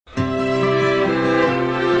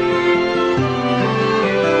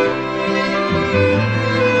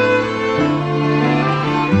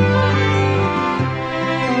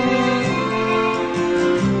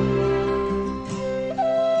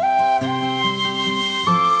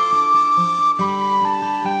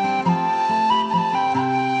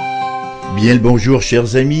Bien le bonjour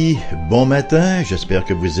chers amis, bon matin, j'espère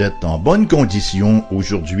que vous êtes en bonne condition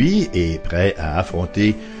aujourd'hui et prêts à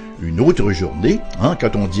affronter une autre journée.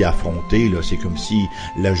 Quand on dit affronter, là, c'est comme si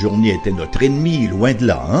la journée était notre ennemi, loin de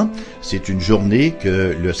là. C'est une journée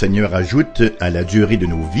que le Seigneur ajoute à la durée de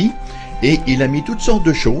nos vies et il a mis toutes sortes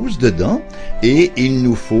de choses dedans et il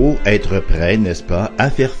nous faut être prêts, n'est-ce pas, à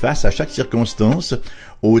faire face à chaque circonstance,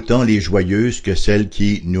 autant les joyeuses que celles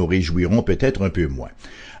qui nous réjouiront peut-être un peu moins.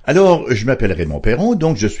 Alors, je m'appelle Raymond Perron,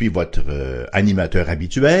 donc je suis votre animateur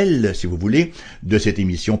habituel, si vous voulez, de cette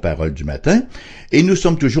émission Parole du matin, et nous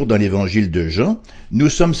sommes toujours dans l'évangile de Jean. Nous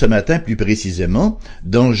sommes ce matin plus précisément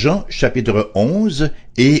dans Jean chapitre 11,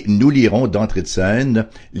 et nous lirons d'entrée de scène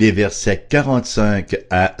les versets 45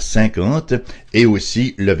 à 50, et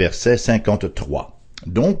aussi le verset 53.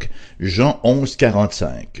 Donc, Jean 11,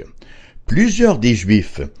 45. Plusieurs des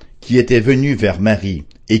Juifs qui étaient venus vers Marie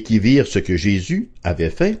et qui virent ce que Jésus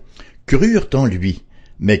avait fait, crurent en lui.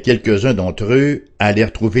 Mais quelques-uns d'entre eux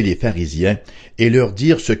allèrent trouver les pharisiens et leur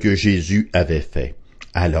dirent ce que Jésus avait fait.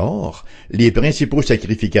 Alors, les principaux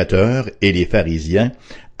sacrificateurs et les pharisiens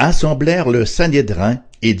assemblèrent le Sanhédrin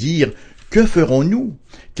et dirent « Que ferons-nous?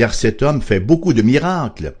 Car cet homme fait beaucoup de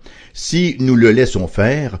miracles. Si nous le laissons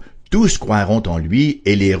faire, tous croiront en lui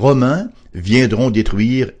et les Romains viendront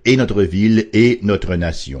détruire et notre ville et notre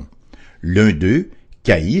nation. » L'un d'eux,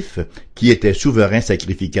 Caïphe, qui était souverain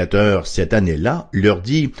sacrificateur cette année-là, leur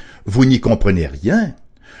dit « Vous n'y comprenez rien.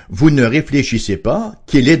 Vous ne réfléchissez pas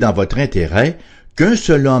qu'il est dans votre intérêt qu'un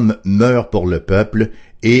seul homme meure pour le peuple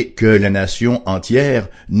et que la nation entière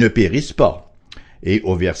ne périsse pas. » Et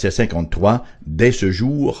au verset 53, « Dès ce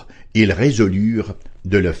jour, ils résolurent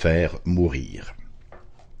de le faire mourir. »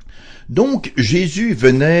 Donc, Jésus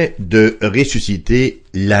venait de ressusciter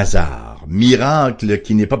Lazare, miracle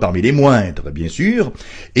qui n'est pas parmi les moindres, bien sûr,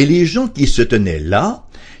 et les gens qui se tenaient là,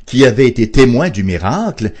 qui avaient été témoins du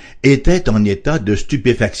miracle, étaient en état de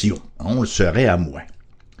stupéfaction. On le serait à moins.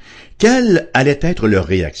 Quelle allait être leur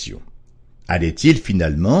réaction? Allaient-ils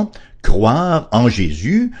finalement croire en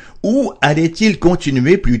Jésus ou allaient-ils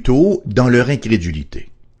continuer plutôt dans leur incrédulité?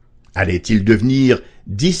 Allaient-ils devenir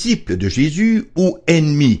disciples de Jésus ou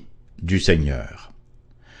ennemis du Seigneur?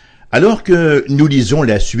 Alors que nous lisons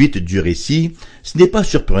la suite du récit, ce n'est pas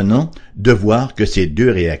surprenant de voir que ces deux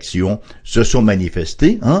réactions se sont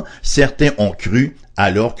manifestées. Certains ont cru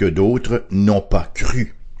alors que d'autres n'ont pas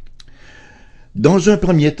cru. Dans un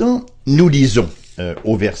premier temps, nous lisons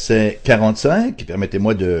au verset 45,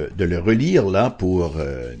 permettez-moi de le relire là pour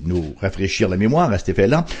nous rafraîchir la mémoire à cet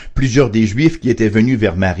effet-là. Plusieurs des Juifs qui étaient venus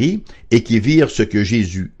vers Marie et qui virent ce que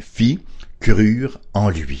Jésus fit, crurent en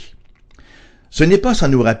lui. Ce n'est pas sans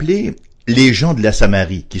nous rappeler les gens de la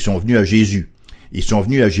Samarie qui sont venus à Jésus. Ils sont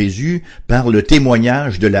venus à Jésus par le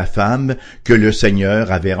témoignage de la femme que le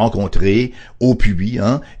Seigneur avait rencontrée au puits,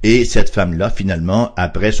 et cette femme-là, finalement,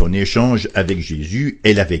 après son échange avec Jésus,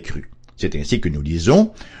 elle avait cru. C'est ainsi que nous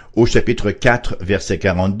lisons au chapitre 4, verset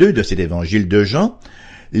 42 de cet évangile de Jean.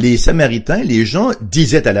 Les Samaritains, les gens,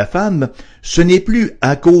 disaient à la femme, « Ce n'est plus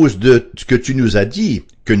à cause de ce que tu nous as dit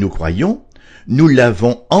que nous croyons, nous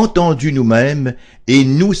l'avons entendu nous-mêmes et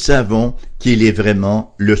nous savons qu'il est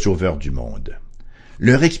vraiment le Sauveur du monde. »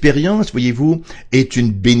 Leur expérience, voyez-vous, est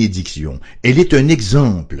une bénédiction. Elle est un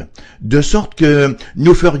exemple, de sorte que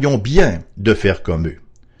nous ferions bien de faire comme eux.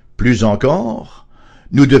 Plus encore,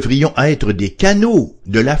 nous devrions être des canaux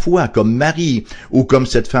de la foi, comme Marie ou comme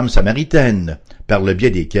cette femme samaritaine, par le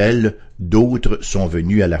biais desquels d'autres sont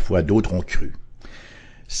venus à la foi, d'autres ont cru.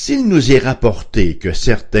 S'il nous est rapporté que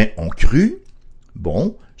certains ont cru,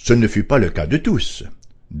 bon, ce ne fut pas le cas de tous.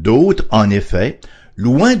 D'autres, en effet,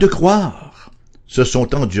 loin de croire, se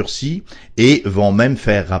sont endurcis et vont même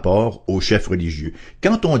faire rapport aux chefs religieux.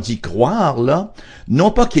 Quand on dit croire, là,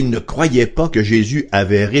 non pas qu'ils ne croyaient pas que Jésus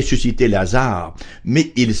avait ressuscité Lazare,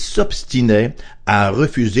 mais ils s'obstinaient à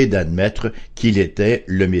refuser d'admettre qu'il était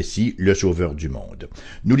le Messie, le Sauveur du monde.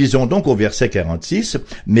 Nous lisons donc au verset 46,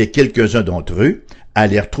 « Mais quelques-uns d'entre eux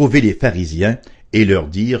allèrent trouver les pharisiens et leur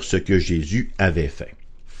dire ce que Jésus avait fait. »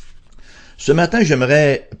 Ce matin,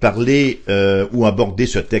 j'aimerais parler ou aborder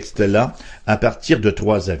ce texte-là à partir de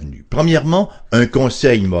trois avenues. Premièrement, un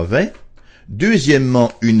conseil mauvais.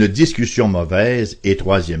 Deuxièmement, une discussion mauvaise. Et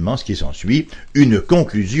troisièmement, ce qui s'ensuit, une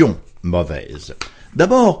conclusion mauvaise.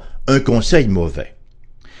 D'abord, un conseil mauvais.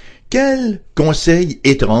 Quel conseil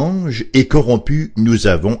étrange et corrompu nous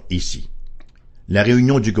avons ici? La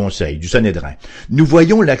réunion du conseil, du Sanhédrin. Nous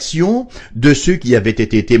voyons l'action de ceux qui avaient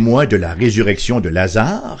été témoins de la résurrection de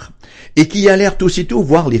Lazare et qui allèrent aussitôt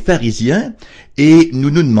voir les pharisiens, et nous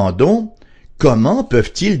nous demandons comment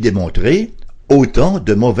peuvent-ils démontrer autant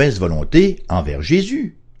de mauvaise volonté envers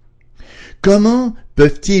Jésus? Comment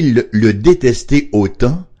peuvent-ils le détester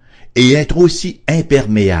autant et être aussi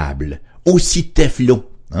imperméables, aussi téflon,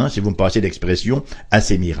 si vous me passez l'expression, à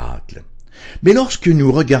ces miracles? Mais lorsque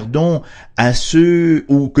nous regardons ceux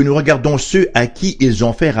à qui ils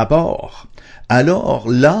ont fait rapport, alors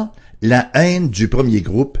là, la haine du premier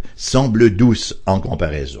groupe semble douce en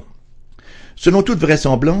comparaison. Selon toute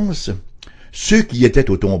vraisemblance, ceux qui étaient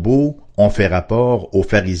au tombeau ont fait rapport aux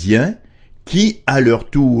pharisiens, qui, à leur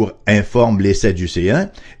tour, informent les Sadducéens,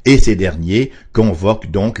 et ces derniers convoquent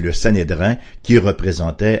donc le Sanhédrin qui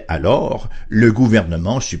représentait alors le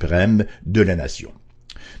gouvernement suprême de la nation.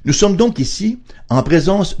 Nous sommes donc ici en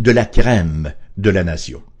présence de la crème de la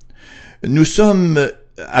nation. Nous sommes,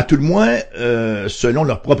 à tout le moins, selon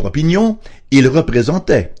leur propre opinion, ils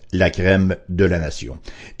représentaient la crème de la nation.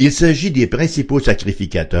 Il s'agit des principaux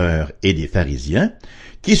sacrificateurs et des pharisiens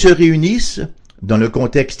qui se réunissent, dans le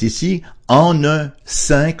contexte ici, en un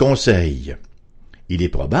saint conseil. Il est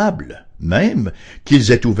probable, même,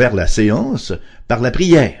 qu'ils aient ouvert la séance par la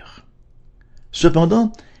prière.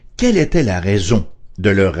 Cependant, quelle était la raison de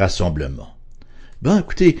leur rassemblement?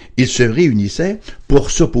 Écoutez, ils se réunissaient pour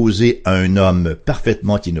s'opposer à un homme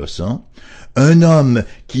parfaitement innocent, un homme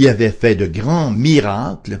qui avait fait de grands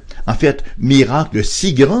miracles, en fait, miracles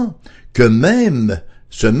si grands que même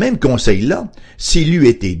ce même conseil-là, s'il eût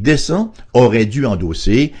été décent, aurait dû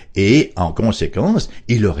endosser et, en conséquence,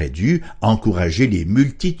 il aurait dû encourager les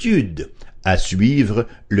multitudes à suivre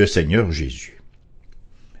le Seigneur Jésus.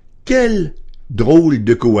 Quelle drôle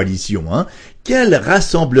de coalition, hein? Quel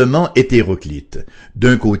rassemblement hétéroclite.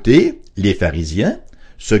 D'un côté, les pharisiens,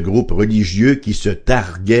 ce groupe religieux qui se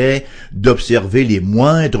targuait d'observer les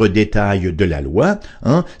moindres détails de la loi,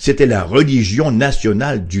 c'était la religion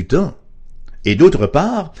nationale du temps. Et d'autre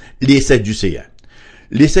part, les Sadducéens.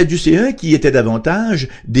 Les Sadducéens qui étaient davantage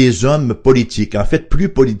des hommes politiques, en fait plus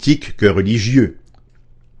politiques que religieux,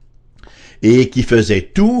 et qui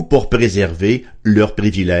faisaient tout pour préserver leurs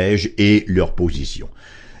privilèges et leur position.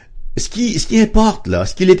 Ce qui importe là,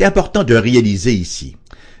 ce qu'il est important de réaliser ici,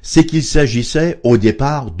 c'est qu'il s'agissait au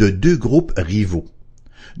départ de deux groupes rivaux.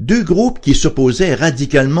 Deux groupes qui s'opposaient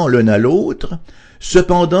radicalement l'un à l'autre,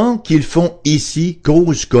 cependant qu'ils font ici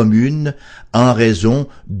cause commune en raison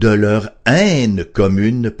de leur haine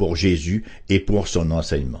commune pour Jésus et pour son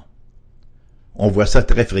enseignement. On voit ça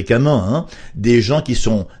très fréquemment, des gens qui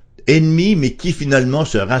sont ennemis, mais qui finalement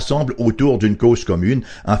se rassemblent autour d'une cause commune.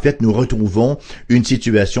 En fait, nous retrouvons une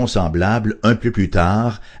situation semblable un peu plus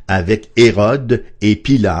tard avec Hérode et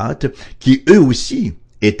Pilate, qui eux aussi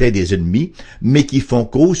étaient des ennemis, mais qui font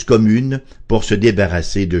cause commune pour se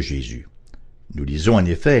débarrasser de Jésus. Nous lisons en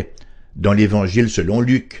effet dans l'Évangile selon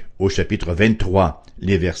Luc, au chapitre 23,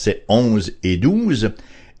 les versets 11 et 12,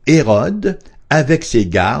 Hérode, avec ses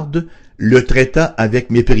gardes, le traita avec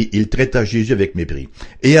mépris. Il traita Jésus avec mépris.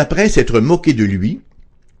 Et après s'être moqué de lui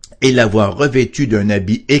et l'avoir revêtu d'un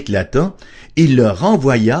habit éclatant, il le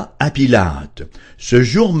renvoya à Pilate. Ce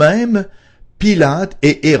jour même, Pilate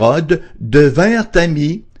et Hérode devinrent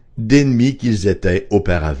amis d'ennemis qu'ils étaient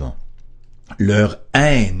auparavant. Leur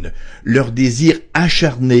haine, leur désir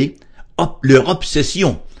acharné, leur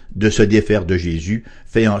obsession de se défaire de Jésus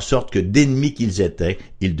fait en sorte que d'ennemis qu'ils étaient,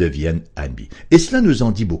 ils deviennent amis. Et cela nous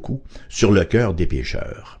en dit beaucoup sur le cœur des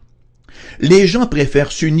pécheurs. Les gens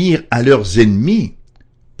préfèrent s'unir à leurs ennemis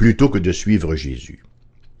plutôt que de suivre Jésus.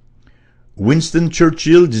 Winston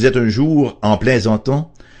Churchill disait un jour, en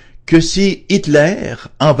plaisantant, que si Hitler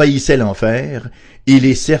envahissait l'enfer, il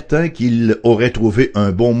est certain qu'il aurait trouvé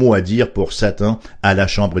un bon mot à dire pour Satan à la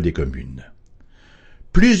Chambre des communes.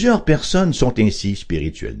 Plusieurs personnes sont ainsi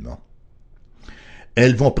spirituellement.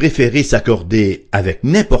 Elles vont préférer s'accorder avec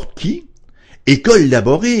n'importe qui et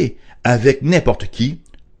collaborer avec n'importe qui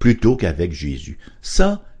plutôt qu'avec Jésus.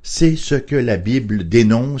 Ça, c'est ce que la Bible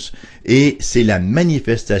dénonce et c'est la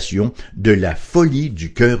manifestation de la folie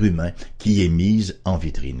du cœur humain qui est mise en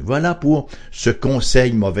vitrine. Voilà pour ce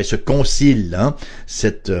conseil mauvais, ce concile,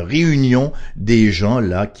 cette réunion des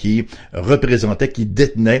gens-là qui représentaient, qui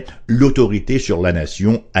détenaient l'autorité sur la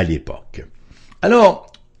nation à l'époque.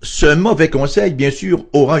 Alors, ce mauvais conseil, bien sûr,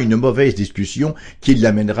 aura une mauvaise discussion qui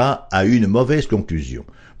l'amènera à une mauvaise conclusion.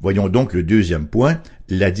 Voyons donc le deuxième point,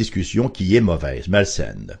 la discussion qui est mauvaise,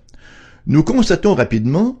 malsaine. Nous constatons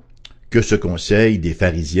rapidement que ce conseil des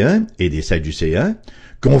pharisiens et des sadducéens,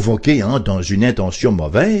 convoqués dans une intention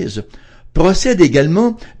mauvaise, procède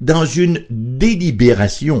également dans une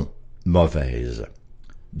délibération mauvaise.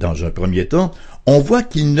 Dans un premier temps, on voit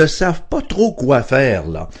qu'ils ne savent pas trop quoi faire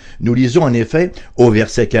là. Nous lisons en effet au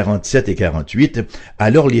verset 47 et 48, «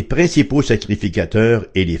 Alors les principaux sacrificateurs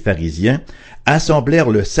et les pharisiens assemblèrent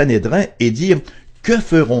le Sanhédrin et dirent « que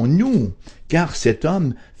ferons-nous? Car cet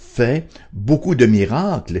homme fait beaucoup de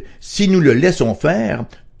miracles. Si nous le laissons faire,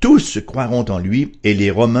 tous croiront en lui et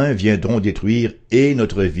les Romains viendront détruire et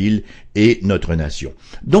notre ville et notre nation. »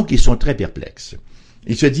 Donc ils sont très perplexes.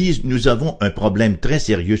 Ils se disent, nous avons un problème très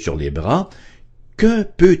sérieux sur les bras. Que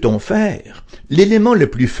peut-on faire? L'élément le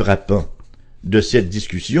plus frappant de cette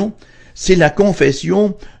discussion, c'est la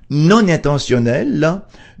confession non intentionnelle là,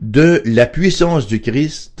 de la puissance du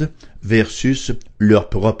Christ versus leur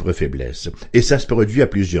propre faiblesse. Et ça se produit à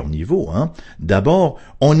plusieurs niveaux. D'abord,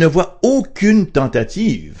 on ne voit aucune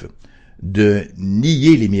tentative de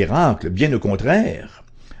nier les miracles, bien au contraire.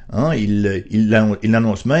 Il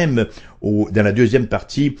annonce même dans la deuxième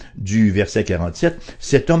partie du verset 47, «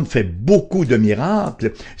 Cet homme fait beaucoup de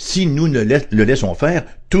miracles, si nous ne le laissons faire,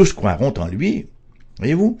 tous croiront en lui. »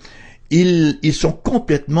 Voyez-vous, ils sont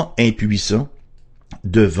complètement impuissants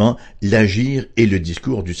devant l'agir et le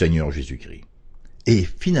discours du Seigneur Jésus-Christ. Et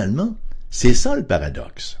finalement, c'est ça le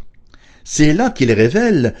paradoxe. C'est là qu'ils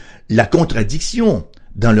révèlent la contradiction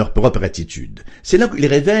dans leur propre attitude. C'est là qu'ils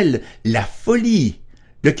révèlent la folie,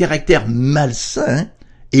 le caractère malsain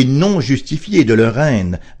et non justifié de leur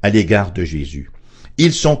haine à l'égard de Jésus.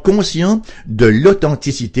 Ils sont conscients de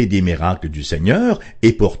l'authenticité des miracles du Seigneur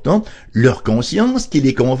et pourtant, leur conscience qui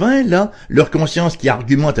les convainc, là, leur conscience qui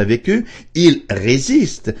argumente avec eux, ils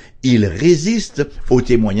résistent au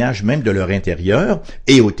témoignage même de leur intérieur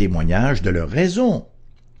et au témoignage de leur raison.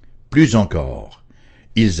 Plus encore,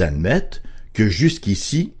 ils admettent que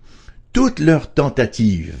jusqu'ici, toutes leurs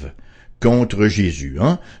tentatives contre Jésus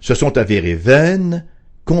se sont avérées vaines,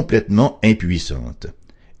 complètement impuissantes.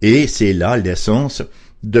 Et c'est là l'essence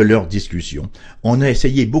de leur discussion. On a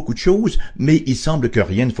essayé beaucoup de choses, mais il semble que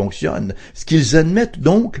rien ne fonctionne. Ce qu'ils admettent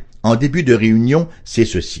donc, en début de réunion, c'est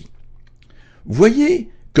ceci. Voyez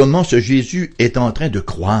comment ce Jésus est en train de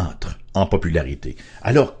croître en popularité.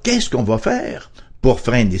 Alors, qu'est-ce qu'on va faire pour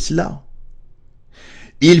freiner cela?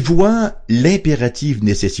 Ils voient l'impérative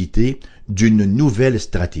nécessité d'une nouvelle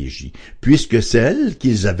stratégie, puisque celle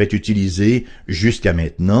qu'ils avaient utilisée jusqu'à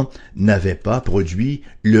maintenant n'avait pas produit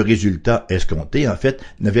le résultat escompté, en fait,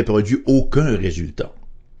 n'avait produit aucun résultat.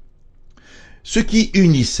 Ce qui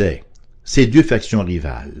unissait ces deux factions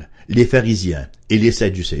rivales, les pharisiens et les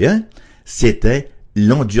sadducéens, c'était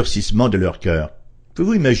l'endurcissement de leur cœur.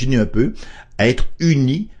 Pouvez-vous imaginer un peu être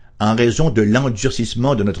unis en raison de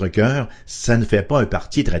l'endurcissement de notre cœur? Ça ne fait pas un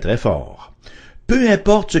parti très très fort. Peu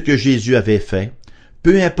importe ce que Jésus avait fait,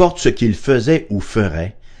 peu importe ce qu'il faisait ou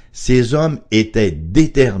ferait, ces hommes étaient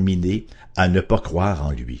déterminés à ne pas croire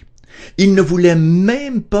en lui. Ils ne voulaient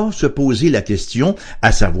même pas se poser la question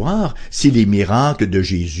à savoir si les miracles de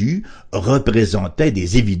Jésus représentaient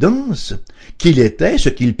des évidences, qu'il était ce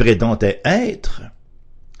qu'il prétendait être.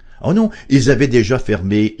 Oh non, ils avaient déjà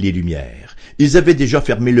fermé les lumières, ils avaient déjà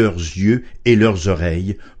fermé leurs yeux et leurs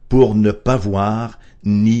oreilles pour ne pas voir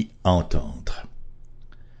ni entendre.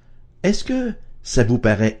 Est-ce que ça vous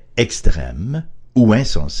paraît extrême ou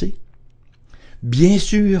insensé? Bien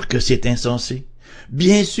sûr que c'est insensé,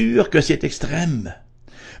 bien sûr que c'est extrême,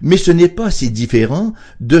 mais ce n'est pas si différent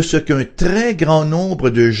de ce qu'un très grand nombre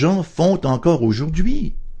de gens font encore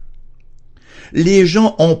aujourd'hui. Les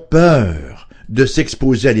gens ont peur de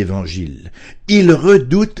s'exposer à l'Évangile. Ils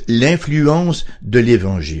redoutent l'influence de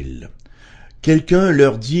l'Évangile. Quelqu'un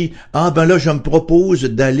leur dit, « Ah ben là, je me propose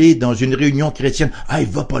d'aller dans une réunion chrétienne. Ah,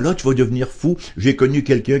 va pas là, tu vas devenir fou. J'ai connu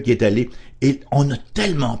quelqu'un qui est allé. » Et on a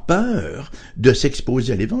tellement peur de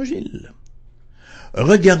s'exposer à l'Évangile.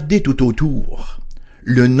 Regardez tout autour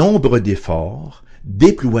le nombre d'efforts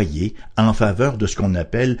déployés en faveur de ce qu'on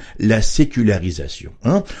appelle la sécularisation.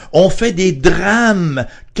 On fait des drames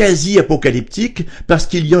quasi apocalyptiques parce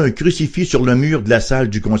qu'il y a un crucifix sur le mur de la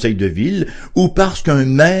salle du conseil de ville ou parce qu'un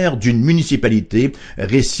maire d'une municipalité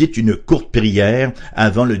récite une courte prière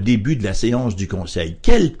avant le début de la séance du conseil.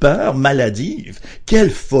 Quelle peur maladive!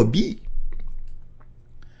 Quelle phobie!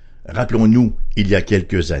 Rappelons-nous, il y a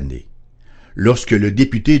quelques années, lorsque le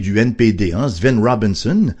député du NPD, Sven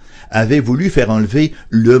Robinson, avait voulu faire enlever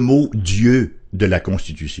le mot « Dieu » de la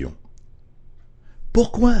Constitution.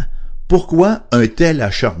 Pourquoi? Pourquoi un tel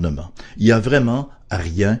acharnement? Il n'y a vraiment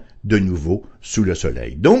rien de nouveau sous le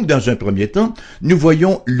soleil. Donc, dans un premier temps, nous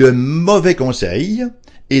voyons le mauvais conseil,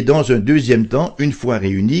 et dans un deuxième temps, une fois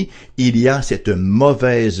réunis, il y a cette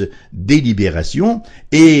mauvaise délibération.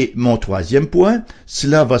 Et mon troisième point,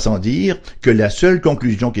 cela va sans dire que la seule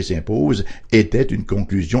conclusion qui s'impose était une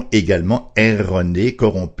conclusion également erronée,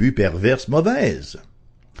 corrompue, perverse, mauvaise.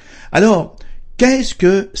 Alors, qu'est-ce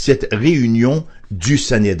que cette réunion du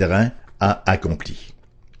Sanhédrin a accompli?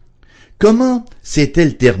 Comment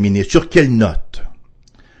s'est-elle terminée? Sur quelle note?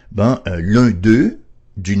 l'un d'eux,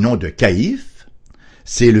 du nom de Caïphe,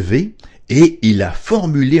 s'est levé et il a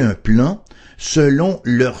formulé un plan selon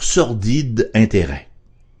leurs sordides intérêts.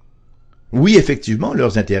 Oui, effectivement,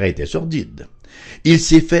 leurs intérêts étaient sordides. Il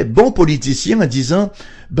s'est fait bon politicien en disant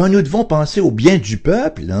 « nous devons penser au bien du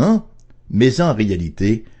peuple, hein? » Mais en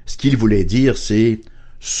réalité, ce qu'il voulait dire, c'est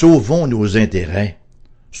 « sauvons nos intérêts,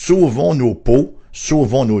 sauvons nos peaux,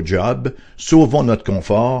 sauvons nos jobs, sauvons notre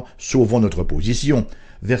confort, sauvons notre position. »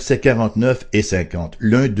 Versets 49 et 50.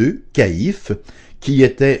 L'un d'eux, Caïphe, qui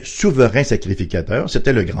était souverain sacrificateur,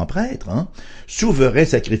 c'était le grand prêtre, souverain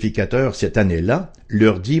sacrificateur cette année-là,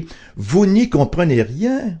 leur dit « Vous n'y comprenez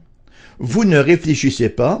rien. Vous ne réfléchissez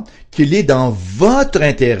pas qu'il est dans votre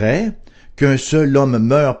intérêt qu'un seul homme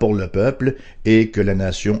meure pour le peuple et que la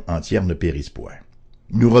nation entière ne périsse point. »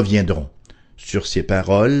 Nous reviendrons sur ces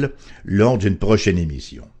paroles lors d'une prochaine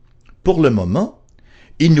émission. Pour le moment,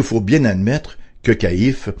 il nous faut bien admettre que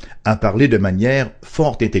Caïphe a parlé de manière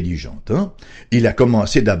fort intelligente. Il a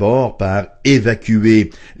commencé d'abord par évacuer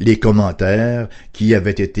les commentaires qui avaient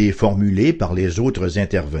été formulés par les autres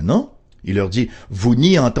intervenants. Il leur dit « Vous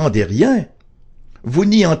n'y entendez rien. Vous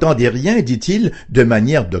n'y entendez rien, dit-il, de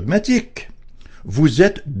manière dogmatique. Vous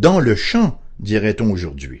êtes dans le champ, dirait-on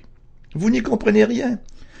aujourd'hui. Vous n'y comprenez rien. »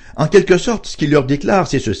 En quelque sorte, ce qu'il leur déclare,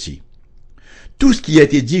 c'est ceci. Tout ce qui a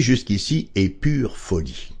été dit jusqu'ici est pure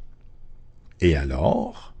folie. Et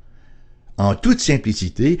alors, en toute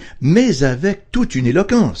simplicité, mais avec toute une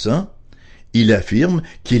éloquence, il affirme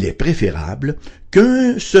qu'il est préférable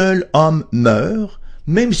qu'un seul homme meure,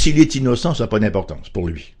 même s'il est innocent, ça n'a pas d'importance pour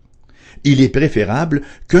lui. Il est préférable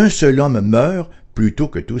qu'un seul homme meure plutôt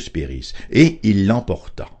que tous périssent. Et il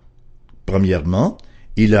l'emporta. Premièrement,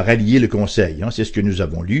 il a rallié le conseil, c'est ce que nous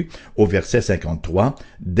avons lu au verset 53.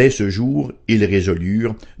 Dès ce jour, ils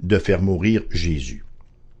résolurent de faire mourir Jésus.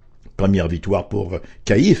 Première victoire pour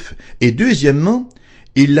Caïphe. Et deuxièmement,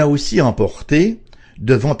 il l'a aussi emporté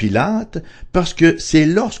devant Pilate, parce que c'est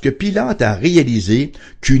lorsque Pilate a réalisé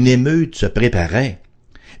qu'une émeute se préparait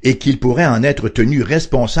et qu'il pourrait en être tenu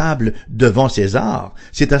responsable devant César,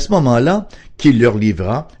 c'est à ce moment-là qu'il leur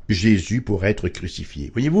livra Jésus pour être crucifié.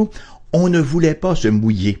 Voyez-vous, on ne voulait pas se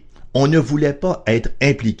mouiller, on ne voulait pas être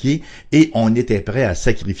impliqué et on était prêt à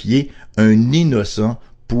sacrifier un innocent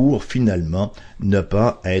pour finalement ne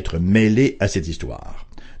pas être mêlé à cette histoire.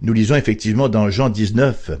 Nous lisons effectivement dans Jean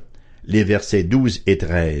 19, les versets 12 et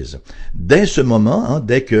 13. Dès ce moment,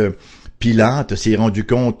 dès que Pilate s'est rendu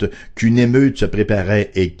compte qu'une émeute se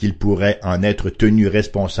préparait et qu'il pourrait en être tenu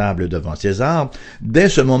responsable devant César, dès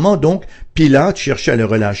ce moment donc, Pilate cherchait à le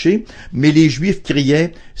relâcher, mais les Juifs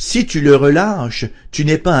criaient « Si tu le relâches, tu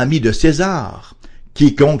n'es pas ami de César.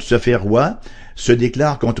 Quiconque se fait roi se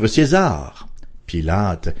déclare contre César. »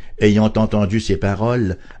 Pilate, ayant entendu ces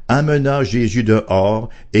paroles, amena Jésus dehors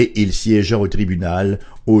et il siégea au tribunal,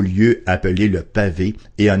 au lieu appelé le pavé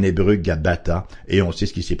et en hébreu Gabbatha, et on sait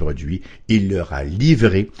ce qui s'est produit. Il leur a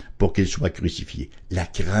livré pour qu'il soit crucifié. La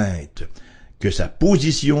crainte que sa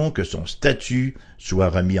position, que son statut soit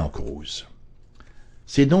remis en cause.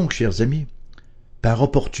 C'est donc, chers amis, par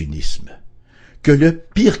opportunisme, que le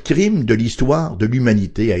pire crime de l'histoire de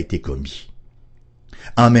l'humanité a été commis.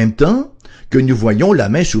 En même temps que nous voyons la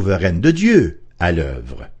main souveraine de Dieu à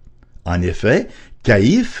l'œuvre. En effet,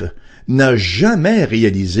 Caïphe n'a jamais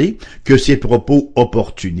réalisé que ses propos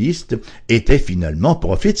opportunistes étaient finalement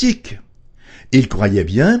prophétiques. Il croyait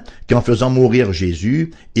bien qu'en faisant mourir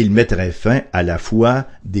Jésus, il mettrait fin à la foi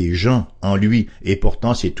des gens en lui. Et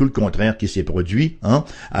pourtant, c'est tout le contraire qui s'est produit,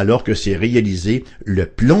 alors que c'est réalisé le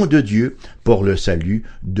plan de Dieu pour le salut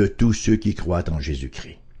de tous ceux qui croient en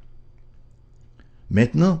Jésus-Christ.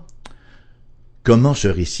 Maintenant, comment ce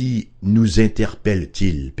récit nous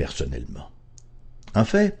interpelle-t-il personnellement? En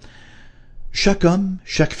fait, chaque homme,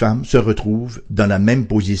 chaque femme se retrouve dans la même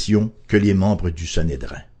position que les membres du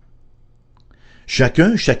Sanhédrin.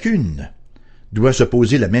 Chacun, chacune, doit se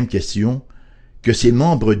poser la même question que ces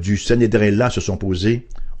membres du Sanhédrin-là se sont posés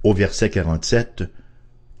au verset 47.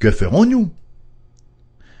 Que ferons-nous?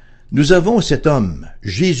 Nous avons cet homme,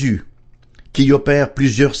 Jésus, qui opère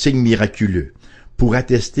plusieurs signes miraculeux pour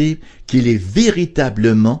attester qu'il est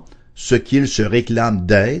véritablement ce qu'il se réclame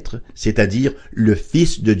d'être, c'est-à-dire le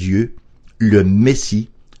Fils de Dieu, le Messie,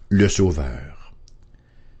 le Sauveur.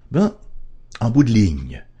 En bout de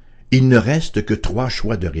ligne, il ne reste que 3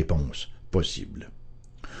 choix de réponse possibles.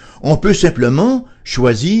 On peut simplement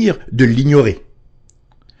choisir de l'ignorer.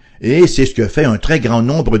 Et c'est ce que fait un très grand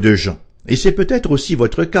nombre de gens. Et c'est peut-être aussi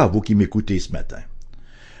votre cas, vous qui m'écoutez ce matin.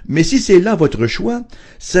 Mais si c'est là votre choix,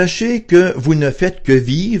 sachez que vous ne faites que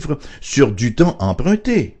vivre sur du temps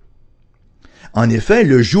emprunté. En effet,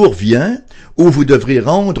 le jour vient où vous devrez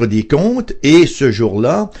rendre des comptes et ce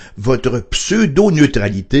jour-là, votre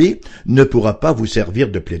pseudo-neutralité ne pourra pas vous servir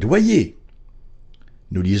de plaidoyer.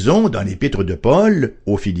 Nous lisons dans l'épître de Paul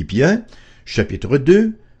aux Philippiens, chapitre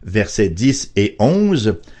 2, versets 10 et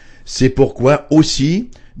 11, « C'est pourquoi aussi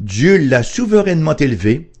Dieu l'a souverainement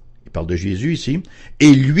élevé, » il parle de Jésus ici, «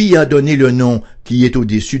 et lui a donné le nom qui est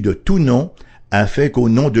au-dessus de tout nom, afin qu'au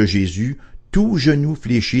nom de Jésus, tout genou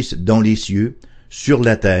fléchisse dans les cieux, sur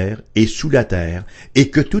la terre et sous la terre, et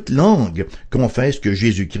que toute langue confesse que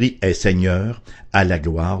Jésus-Christ est Seigneur, à la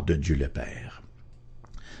gloire de Dieu le Père. »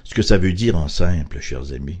 Ce que ça veut dire en simple,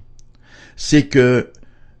 chers amis, c'est que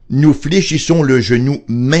nous fléchissons le genou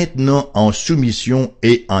maintenant en soumission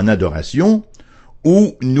et en adoration,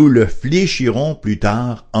 ou nous le fléchirons plus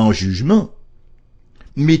tard en jugement.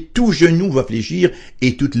 Mais tout genou va fléchir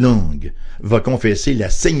et toute langue va confesser la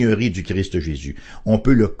seigneurie du Christ Jésus. On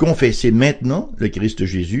peut le confesser maintenant, le Christ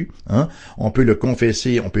Jésus, on peut le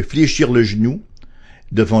confesser, on peut fléchir le genou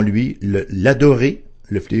devant lui, l'adorer,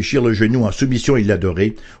 le fléchir le genou en soumission et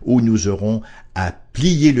l'adorer, ou nous aurons à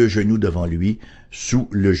plier le genou devant lui sous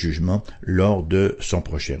le jugement lors de son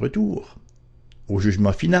prochain retour, au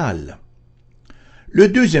jugement final. Le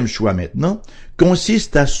deuxième choix maintenant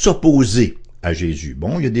consiste à s'opposer à Jésus.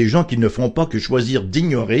 Bon, il y a des gens qui ne font pas que choisir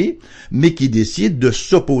d'ignorer, mais qui décident de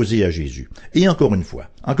s'opposer à Jésus. Et encore une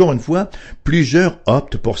fois, plusieurs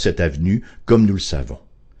optent pour cette avenue, comme nous le savons.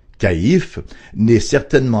 Caïphe n'est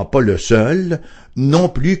certainement pas le seul, non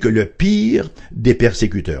plus que le pire des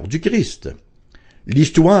persécuteurs du Christ.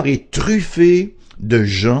 L'histoire est truffée de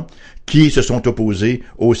gens qui se sont opposés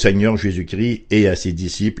au Seigneur Jésus-Christ et à ses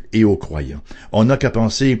disciples et aux croyants. On n'a qu'à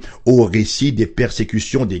penser au récit des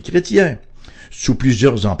persécutions des chrétiens sous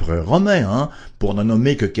plusieurs empereurs romains, pour n'en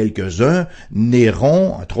nommer que quelques-uns,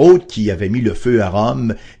 Néron, entre autres, qui avait mis le feu à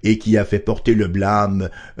Rome et qui a fait porter le blâme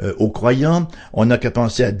aux croyants. On n'a qu'à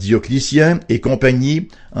penser à Dioclétien et compagnie,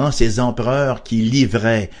 ces empereurs qui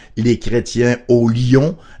livraient les chrétiens aux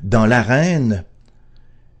lions dans l'arène.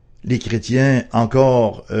 Les chrétiens,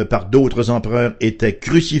 encore par d'autres empereurs, étaient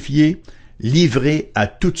crucifiés, livrés à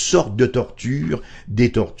toutes sortes de tortures,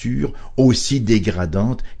 des tortures aussi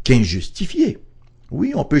dégradantes qu'injustifiées.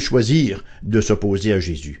 Oui, on peut choisir de s'opposer à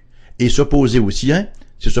Jésus. Et s'opposer aux siens,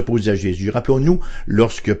 c'est s'opposer à Jésus. Rappelons-nous,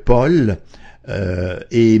 lorsque Paul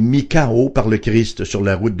est mis KO par le Christ sur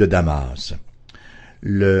la route de Damas.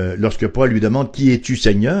 Lorsque Paul lui demande « Qui es-tu,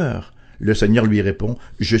 Seigneur ?» Le Seigneur lui répond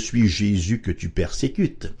 « Je suis Jésus que tu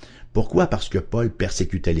persécutes. » Pourquoi? Parce que Paul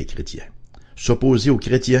persécutait les chrétiens. S'opposer aux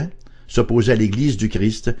chrétiens, s'opposer à l'Église du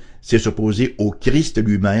Christ, c'est s'opposer au Christ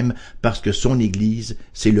lui-même, parce que son Église,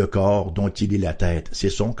 c'est le corps dont il est la tête, c'est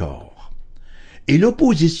son corps. Et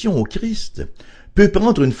l'opposition au Christ peut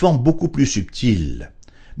prendre une forme beaucoup plus subtile,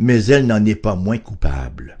 mais elle n'en est pas moins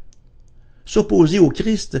coupable. S'opposer au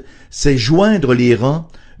Christ, c'est joindre les rangs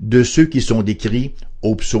de ceux qui sont décrits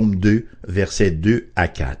au psaume 2, versets 2 à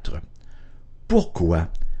 4.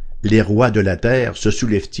 Pourquoi les rois de la terre se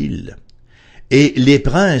soulèvent-ils? Et les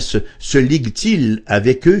princes se liguent-ils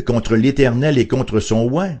avec eux contre l'Éternel et contre son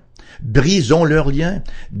oint? Brisons leurs liens,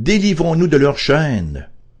 délivrons-nous de leurs chaînes.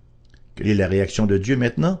 Quelle est la réaction de Dieu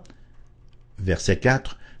maintenant? Verset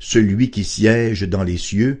 4, « Celui qui siège dans les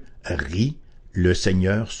cieux rit, le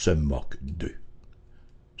Seigneur se moque d'eux. »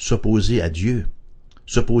 S'opposer à Dieu,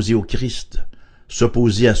 s'opposer au Christ,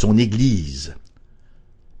 s'opposer à son Église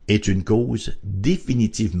est une cause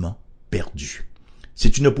définitivement perdue.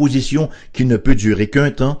 C'est une opposition qui ne peut durer qu'un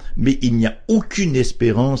temps, mais il n'y a aucune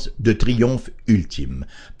espérance de triomphe ultime,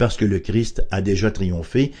 parce que le Christ a déjà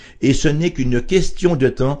triomphé, et ce n'est qu'une question de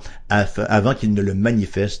temps avant qu'il ne le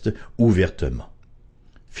manifeste ouvertement.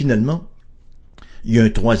 Finalement, il y a un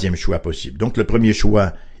troisième choix possible. Donc le premier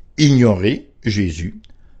choix, ignorer Jésus.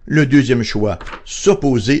 Le deuxième choix,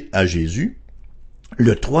 s'opposer à Jésus.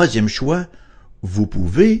 Le troisième choix, vous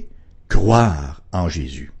pouvez croire en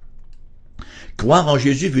Jésus. Croire en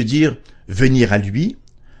Jésus veut dire venir à lui,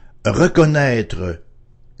 reconnaître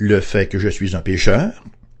le fait que je suis un pécheur,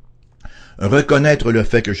 reconnaître le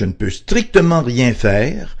fait que je ne peux strictement rien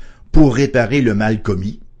faire pour réparer le mal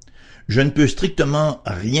commis, je ne peux strictement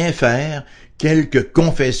rien faire, quelques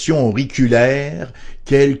confessions auriculaires,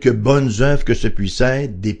 quelques bonnes œuvres que ce puisse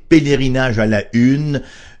être, des pèlerinages à la une,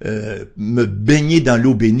 me baigner dans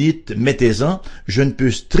l'eau bénite, mettez-en, je ne peux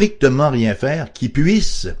strictement rien faire qui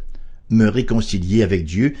puisse me réconcilier avec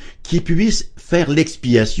Dieu, qui puisse faire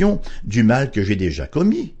l'expiation du mal que j'ai déjà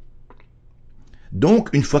commis. Donc,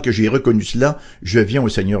 une fois que j'ai reconnu cela, je viens au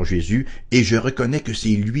Seigneur Jésus et je reconnais que c'est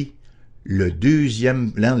lui, la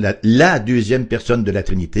deuxième personne de la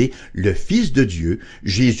Trinité, le Fils de Dieu,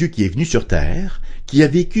 Jésus qui est venu sur terre, qui a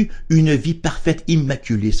vécu une vie parfaite,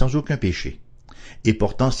 immaculée, sans aucun péché. Et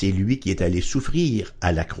pourtant, c'est lui qui est allé souffrir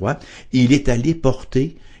à la croix, et il est allé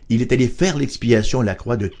faire l'expiation à la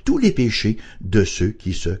croix de tous les péchés de ceux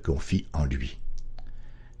qui se confient en lui.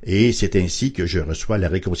 Et c'est ainsi que je reçois la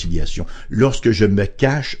réconciliation, lorsque je me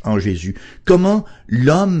cache en Jésus. Comment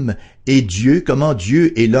l'homme et Dieu, comment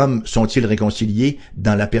Dieu et l'homme sont-ils réconciliés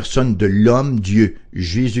dans la personne de l'homme Dieu,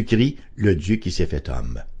 Jésus-Christ, le Dieu qui s'est fait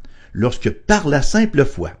homme? Lorsque par la simple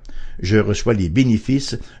foi, je reçois les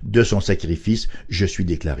bénéfices de son sacrifice, je suis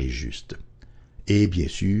déclaré juste. Et bien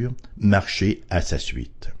sûr, marcher à sa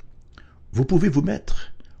suite. Vous pouvez vous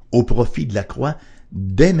mettre au profit de la croix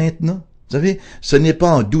dès maintenant. Vous savez, ce n'est pas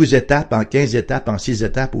en 12 étapes, en 15 étapes, en 6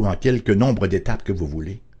 étapes ou en quelque nombre d'étapes que vous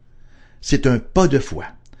voulez. C'est un pas de foi.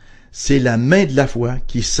 C'est la main de la foi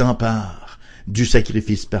qui s'empare du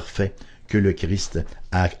sacrifice parfait que le Christ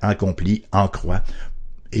a accompli en croix.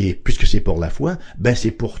 Et puisque c'est pour la foi,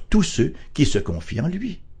 c'est pour tous ceux qui se confient en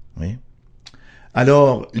lui. Oui.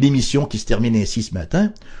 Alors, l'émission qui se termine ainsi ce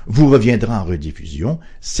matin vous reviendra en rediffusion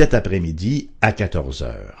cet après-midi à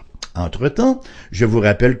 14h. Entre-temps, je vous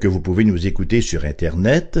rappelle que vous pouvez nous écouter sur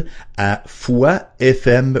Internet à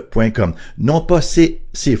foifm.com. Non pas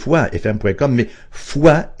foifm.com, mais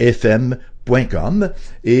foifm.com,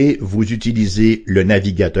 et vous utilisez le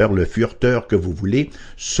navigateur, le furteur que vous voulez,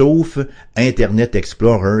 sauf Internet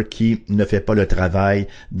Explorer qui ne fait pas le travail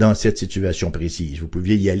dans cette situation précise. Vous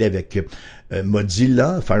pouviez y aller avec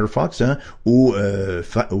Mozilla, Firefox, ou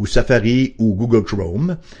Safari ou Google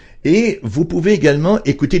Chrome. Et vous pouvez également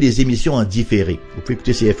écouter les émissions en différé. Vous pouvez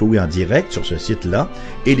écouter CFOI en direct sur ce site-là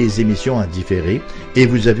et les émissions en différé. Et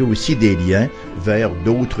vous avez aussi des liens vers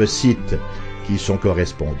d'autres sites qui sont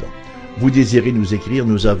correspondants. Vous désirez nous écrire,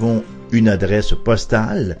 nous avons une adresse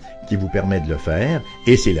postale qui vous permet de le faire,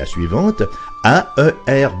 et c'est la suivante: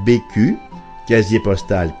 AERBQ, casier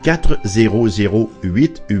postal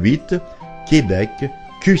 40088, Québec,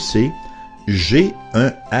 QC,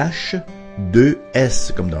 G1H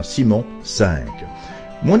 2S, comme dans Simon 5.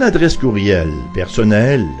 Mon adresse courriel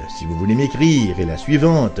personnelle, si vous voulez m'écrire, est la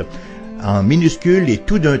suivante, en minuscule et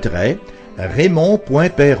tout d'un trait,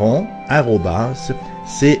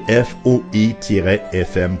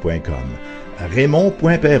 raymond.perron@cfoi-fm.com.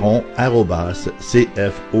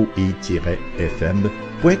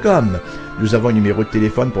 raymond.perron@cfoi-fm.com. Nous avons un numéro de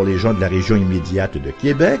téléphone pour les gens de la région immédiate de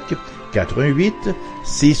Québec,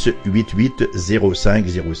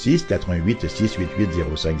 88-688-0506,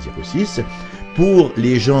 88-688-0506. Pour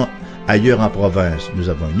les gens ailleurs en province, nous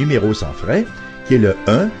avons un numéro sans frais, qui est le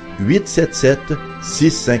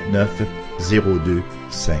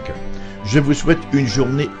 1-877-659-0251. Je vous souhaite une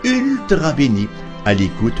journée ultra bénie à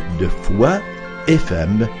l'écoute de Foi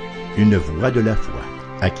FM, une voix de la foi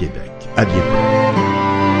à Québec. À bientôt.